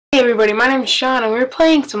Hey everybody, my name is Sean and we're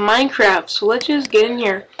playing some Minecraft, so let's just get in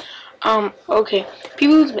here. Okay.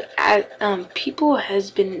 People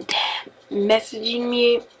has been messaging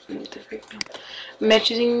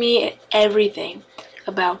me everything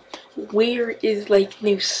about where is like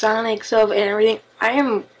new Sonic stuff and everything.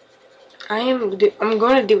 I'm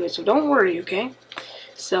gonna do it, so don't worry, okay?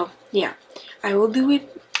 So yeah, I will do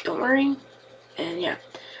it, don't worry, and yeah.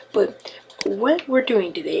 But what we're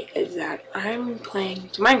doing today is that I'm playing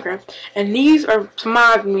some Minecraft, and these are some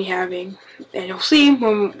mods we having, and you'll see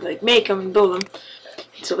when we like make them and build them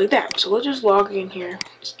and stuff like that. So let's just log in here,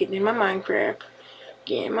 just get in my Minecraft,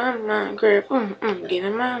 get in my Minecraft, get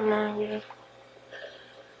in my Minecraft.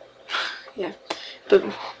 Yeah, but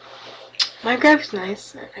Minecraft is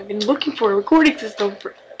nice. I've been looking for a recording system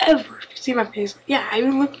forever. You see my face? Yeah, I've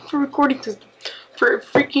been looking for a recording system for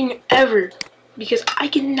freaking ever. Because I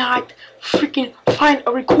cannot freaking find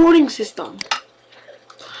a recording system.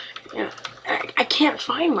 Yeah, I can't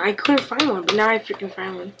find one. I couldn't find one, but now I freaking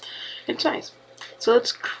found one. It's nice. So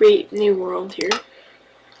let's create new world here.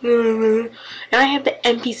 And I have the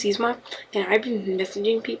NPCs mod, and I've been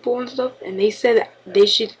messaging people and stuff, and they said that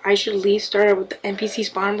I should at least start out with the NPC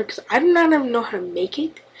spawner because I do not even know how to make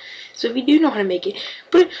it. So if you do know how to make it,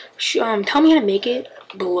 tell me how to make it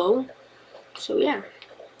below. So yeah.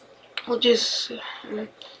 We'll just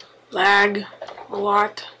lag a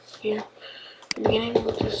lot here in the beginning.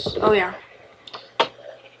 We'll just, oh yeah,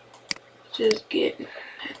 just get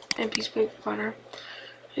NPC spawner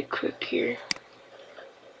right quick here.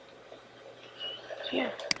 So yeah,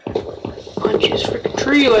 punch his freaking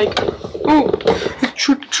tree like, oh, his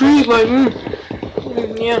tree like,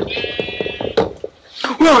 yeah.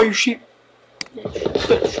 Where are you, sheep?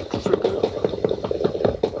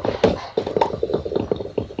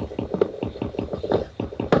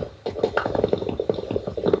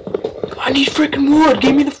 I need freaking wood.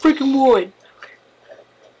 Give me the freaking wood.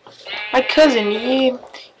 My cousin,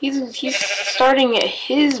 he's starting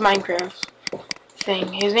his Minecraft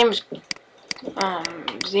thing. His name is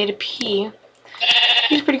Zeta P.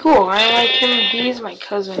 He's pretty cool. I like him. He's my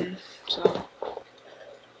cousin. So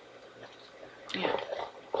yeah.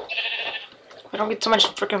 I don't get so much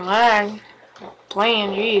freaking lag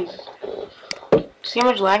playing. Jeez. See how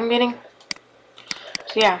much lag I'm getting?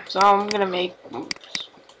 So yeah. So I'm gonna make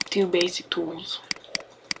 2 basic tools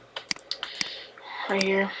right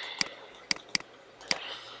here,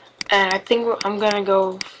 and I think I'm gonna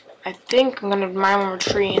mine one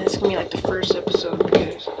tree, and it's gonna be like the first episode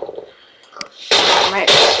because my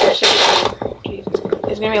first episode,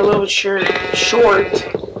 it's gonna be a little bit short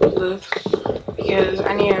because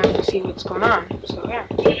I need to see what's going on. So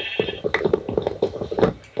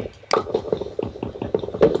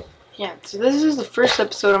yeah, so this is the first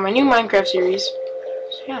episode of my new Minecraft series.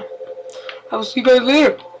 So yeah, I will see you guys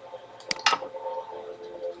later.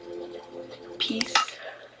 Peace.